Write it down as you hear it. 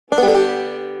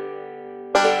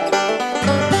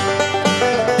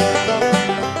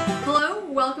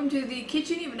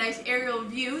kitchen. You have a nice aerial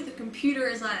view. The computer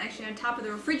is actually on top of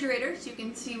the refrigerator, so you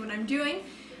can see what I'm doing.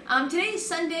 Today is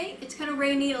Sunday. It's kind of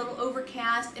rainy, a little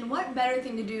overcast, and what better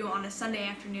thing to do on a Sunday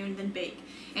afternoon than bake?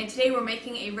 And today we're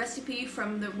making a recipe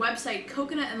from the website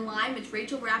Coconut and Lime. It's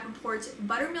Rachel Rappaport's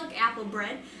buttermilk apple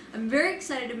bread. I'm very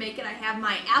excited to make it. I have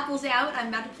my apples out. I'm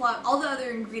about to pull out all the other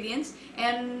ingredients,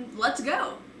 and let's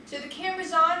go. So the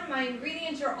camera's on, my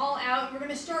ingredients are all out. We're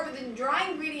going to start with the dry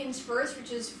ingredients first,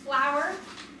 which is flour,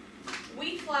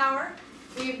 wheat flour.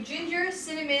 We have ginger,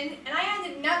 cinnamon, and I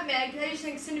added nutmeg because I just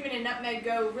think cinnamon and nutmeg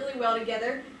go really well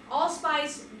together.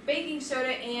 Allspice, baking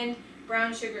soda, and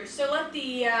brown sugar. So let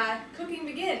the cooking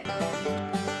begin.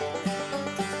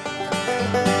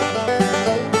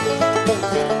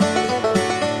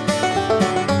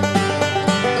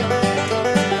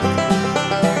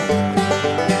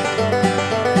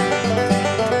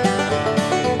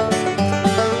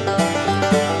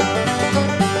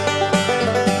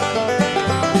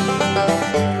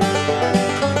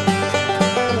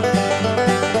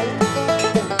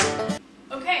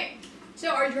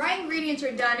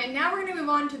 Are done, and now we're going to move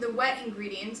on to the wet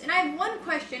ingredients. And I have one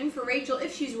question for Rachel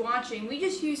if she's watching. We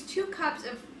just used 2 cups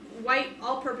of white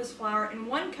all-purpose flour and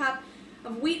 1 cup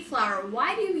of wheat flour.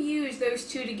 Why do you use those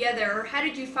 2 together, or how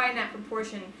did you find that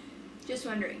proportion? Just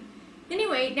wondering.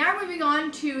 Anyway, now we're moving on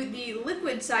to the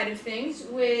liquid side of things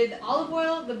with olive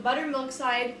oil, the buttermilk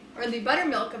side, or the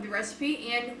buttermilk of the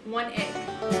recipe, and 1 egg.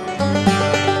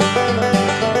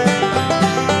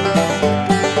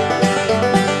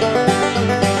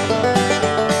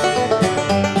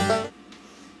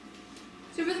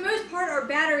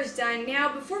 Done.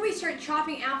 Now, before we start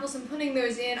chopping apples and putting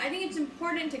those in, I think it's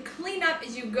important to clean up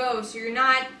as you go so you're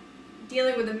not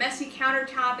dealing with a messy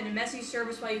countertop and a messy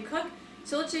service while you cook.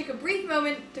 So let's take a brief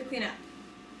moment to clean up.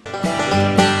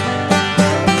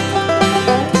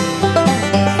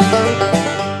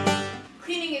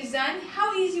 Cleaning is done.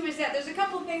 How easy was that? There's a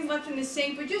couple things left in the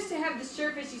sink, but just to have the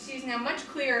surface you see is now much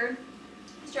clearer,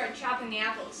 start chopping the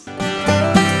apples.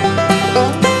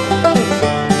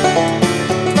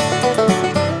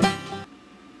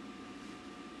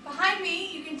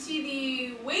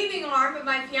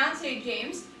 My fiance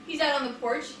James, he's out on the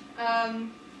porch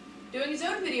doing his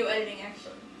own video editing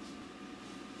actually.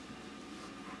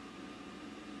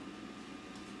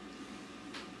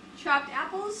 Chopped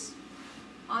apples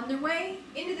on their way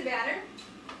into the batter.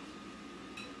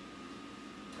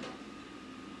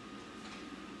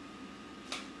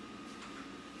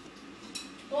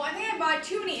 Well, I think I bought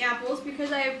too many apples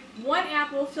because I have 1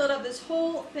 apple filled up this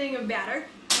whole thing of batter.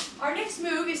 Our next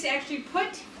move is to actually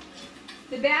put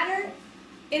the batter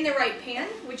in the right pan,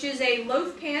 which is a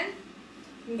loaf pan.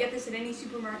 You can get this at any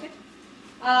supermarket.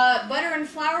 Butter and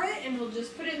flour it, and we'll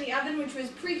just put it in the oven, which was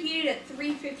preheated at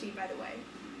 350, by the way.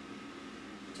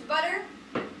 To butter,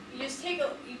 you just take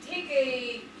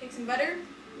some butter,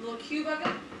 a little cube of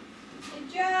it,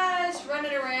 and just run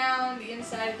it around the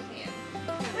inside of the pan.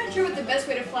 I'm not sure what the best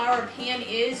way to flour a pan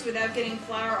is without getting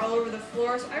flour all over the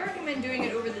floor, so I recommend doing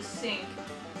it over the sink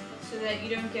so that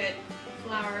you don't get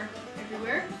flour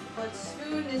everywhere. Let's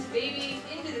spoon this baby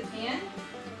into the pan.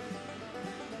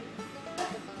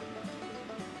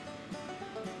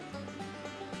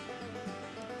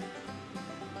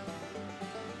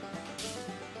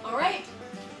 Alright,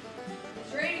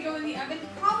 it's ready to go in the oven.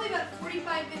 Probably about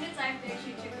 45 minutes. I have to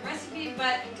actually check the recipe,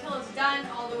 but until it's done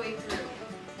all the way through.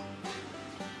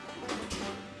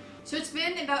 So it's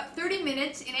been about 30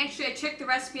 minutes, and actually I checked the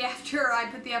recipe after I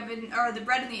put the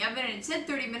bread in the oven, and it said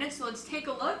 30 minutes, so let's take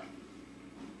a look.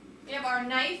 We have our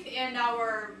knife and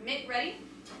our mitt ready.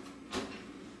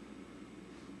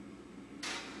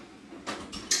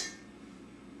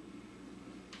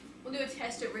 We'll do a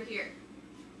test over here.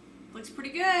 Looks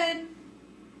pretty good.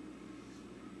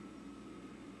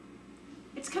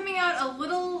 It's coming out a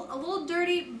little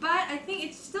dirty, but I think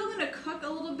it's still going to cook a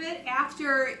little bit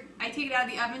after I take it out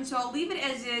of the oven, so I'll leave it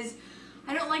as is.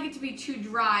 I don't like it to be too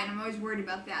dry, and I'm always worried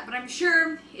about that, but I'm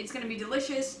sure it's going to be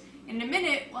delicious. In a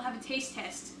minute, we'll have a taste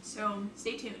test, so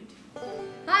stay tuned.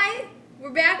 Hi,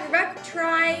 we're back. We're about to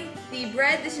try the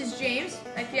bread. This is James,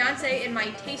 my fiance, and my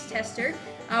taste tester.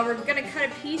 We're going to cut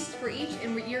a piece for each,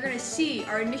 and you're going to see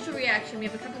our initial reaction. We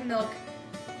have a cup of milk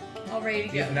all ready to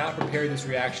go. We have not prepared this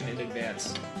reaction in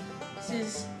advance.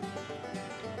 This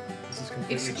is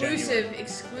completely genuine.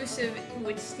 Exclusive. Ooh,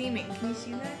 it's steaming. Can you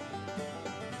see that?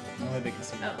 Only they can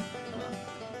see. Oh, well,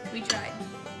 we tried.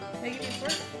 Can I give you a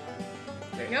fork?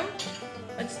 There you go.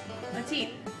 Let's eat.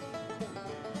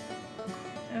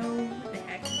 Oh, what the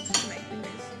heck? Oh my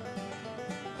goodness.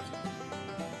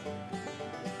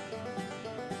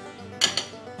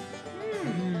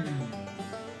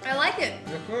 I like it.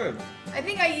 They're good. I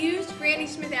think I used Granny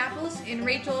Smith apples, and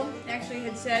Rachel actually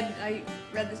had said, I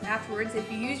read this afterwards,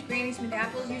 if you use Granny Smith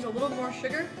apples, use a little more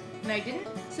sugar, and I didn't.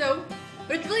 So,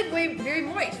 but it's really very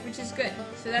moist, which is good.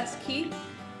 So that's key.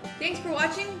 Thanks for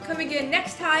watching. Come again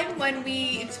next time when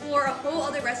we explore a whole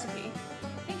other recipe.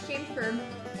 Thanks, James, for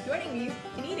joining me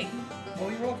and eating. Oh,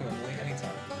 you're welcome, Emily.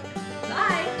 Anytime.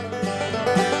 Bye!